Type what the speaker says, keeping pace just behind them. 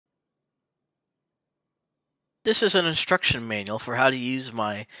This is an instruction manual for how to use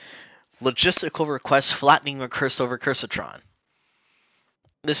my logistical request flattening recursive Recursotron.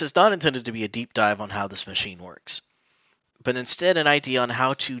 This is not intended to be a deep dive on how this machine works, but instead an idea on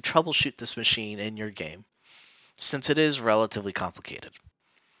how to troubleshoot this machine in your game, since it is relatively complicated.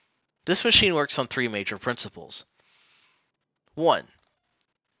 This machine works on three major principles. 1.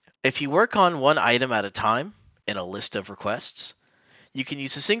 If you work on one item at a time in a list of requests, you can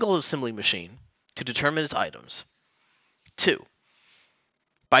use a single assembly machine to determine its items. 2.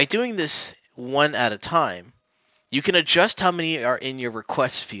 By doing this one at a time, you can adjust how many are in your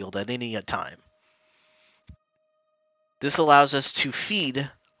request field at any time. This allows us to feed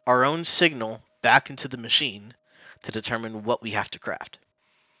our own signal back into the machine to determine what we have to craft.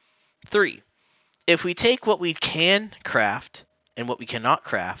 3. If we take what we can craft and what we cannot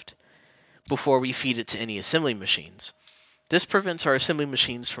craft before we feed it to any assembly machines, this prevents our assembly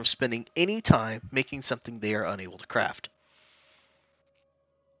machines from spending any time making something they are unable to craft.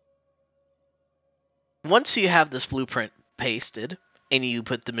 Once you have this blueprint pasted and you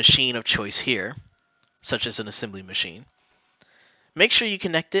put the machine of choice here, such as an assembly machine, make sure you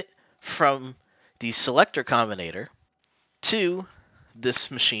connect it from the selector combinator to this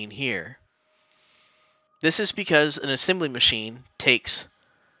machine here. This is because an assembly machine takes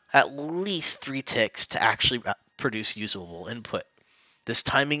at least 3 ticks to actually produce usable input. This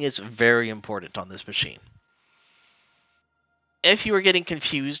timing is very important on this machine. If you are getting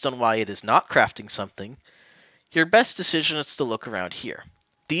confused on why it is not crafting something, your best decision is to look around here.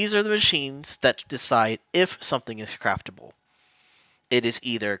 These are the machines that decide if something is craftable. It is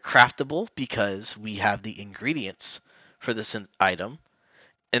either craftable because we have the ingredients for this item,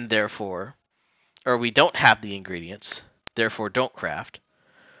 and therefore, or we don't have the ingredients, therefore don't craft,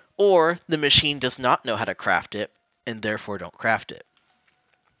 or the machine does not know how to craft it, and therefore don't craft it.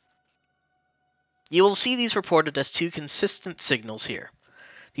 You will see these reported as 2 consistent signals here.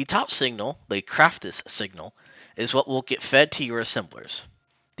 The top signal, the craft this signal, is what will get fed to your assemblers.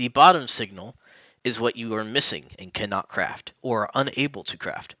 The bottom signal is what you are missing and cannot craft, or are unable to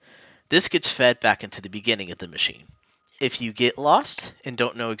craft. This gets fed back into the beginning of the machine. If you get lost and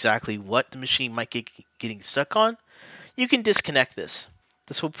don't know exactly what the machine might get getting stuck on, you can disconnect this.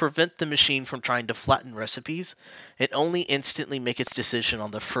 This will prevent the machine from trying to flatten recipes and only instantly make its decision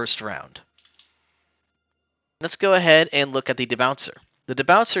on the first round. Let's go ahead and look at the debouncer. The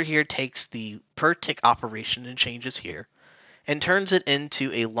debouncer here takes the per tick operation and changes here and turns it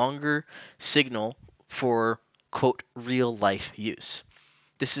into a longer signal for, quote, real life use.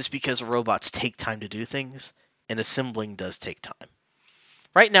 This is because robots take time to do things, and assembling does take time.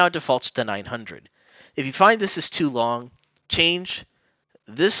 Right now it defaults to 900. If you find this is too long, change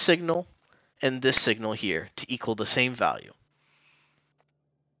this signal and this signal here to equal the same value.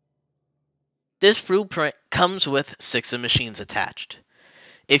 This blueprint comes with 6 machines attached.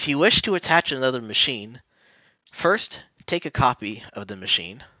 If you wish to attach another machine, first take a copy of the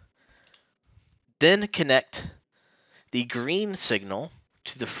machine, then connect the green signal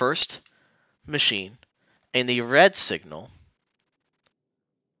to the first machine and the red signal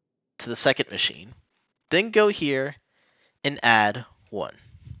to the second machine. Then go here and add 1.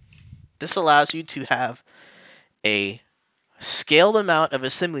 This allows you to have a scaled amount of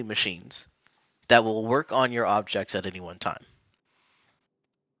assembly machines that will work on your objects at any one time.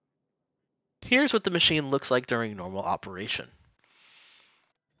 Here's what the machine looks like during normal operation.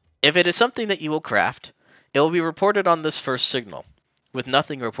 If it is something that you will craft, it will be reported on this first signal, with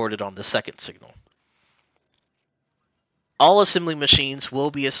nothing reported on the second signal. All assembly machines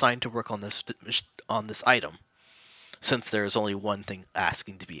will be assigned to work on this item, since there is only one thing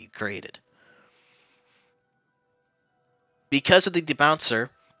asking to be created. Because of the debouncer,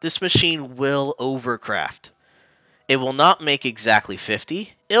 this machine will overcraft. It will not make exactly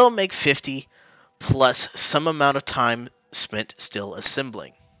 50, it will make 50 plus some amount of time spent still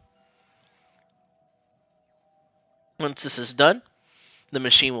assembling. Once this is done, the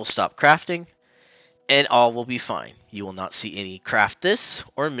machine will stop crafting, and all will be fine. You will not see any craft this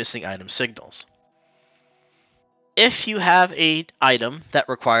or missing item signals. If you have an item that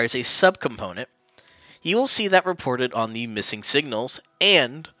requires a subcomponent, you will see that reported on the missing signals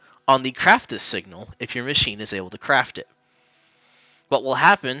and on the craft this signal if your machine is able to craft it. What will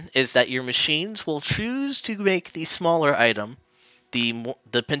happen is that your machines will choose to make the smaller item, the more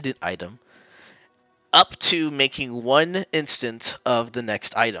dependent item, up to making 1 instance of the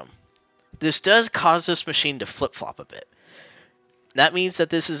next item. This does cause this machine to flip-flop a bit. That means that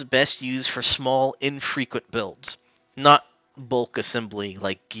this is best used for small, infrequent builds, not bulk assembly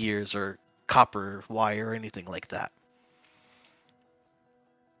like gears or copper wire or anything like that.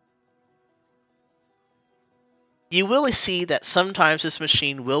 You will see that sometimes this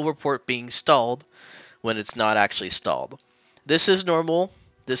machine will report being stalled when it's not actually stalled. This is normal.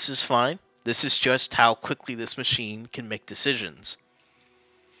 This is fine. This is just how quickly this machine can make decisions.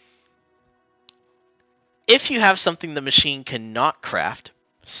 If you have something the machine cannot craft,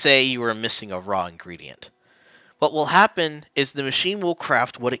 say you are missing a raw ingredient, what will happen is the machine will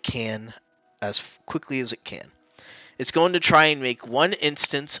craft what it can as quickly as it can. It's going to try and make one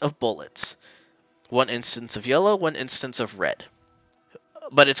instance of bullets, one instance of yellow, one instance of red.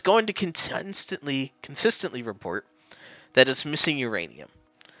 But it's going to consistently report that it's missing uranium.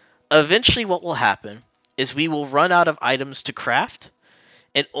 Eventually what will happen is we will run out of items to craft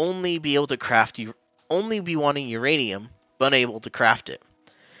and only be wanting uranium but unable to craft it.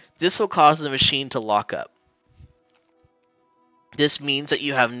 This will cause the machine to lock up. This means that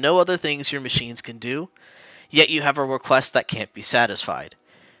you have no other things your machines can do, yet you have a request that can't be satisfied.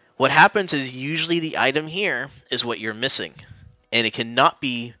 What happens is usually the item here is what you're missing, and it cannot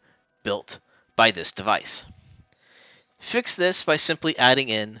be built by this device. Fix this by simply adding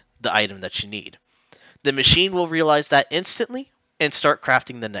in the item that you need. The machine will realize that instantly and start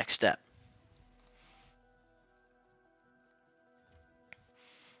crafting the next step.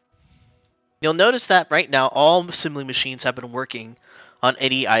 You'll notice that right now all assembly machines have been working on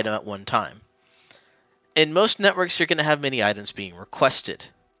any item at one time. In most networks, you're going to have many items being requested.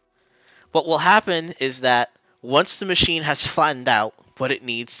 What will happen is that once the machine has flattened out what it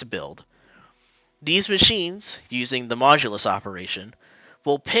needs to build, these machines, using the modulus operation,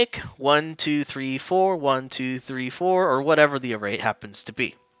 will pick 1, 2, 3, 4, 1, 2, 3, 4, or whatever the array happens to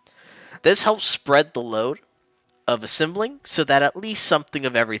be. This helps spread the load of assembling so that at least something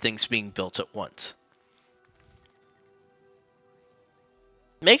of everything's being built at once.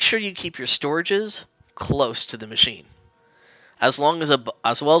 Make sure you keep your storages close to the machine, as well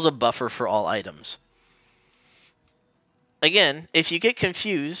as a buffer for all items. Again, if you get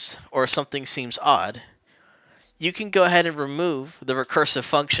confused or something seems odd, you can go ahead and remove the recursive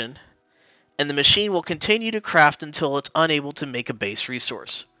function, and the machine will continue to craft until it's unable to make a base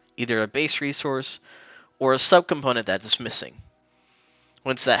resource, either a base resource or a subcomponent that is missing.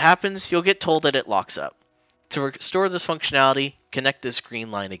 Once that happens, you'll get told that it locks up. To restore this functionality, connect this green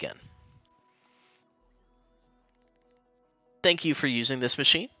line again. Thank you for using this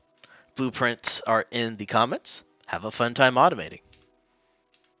machine. Blueprints are in the comments. Have a fun time automating.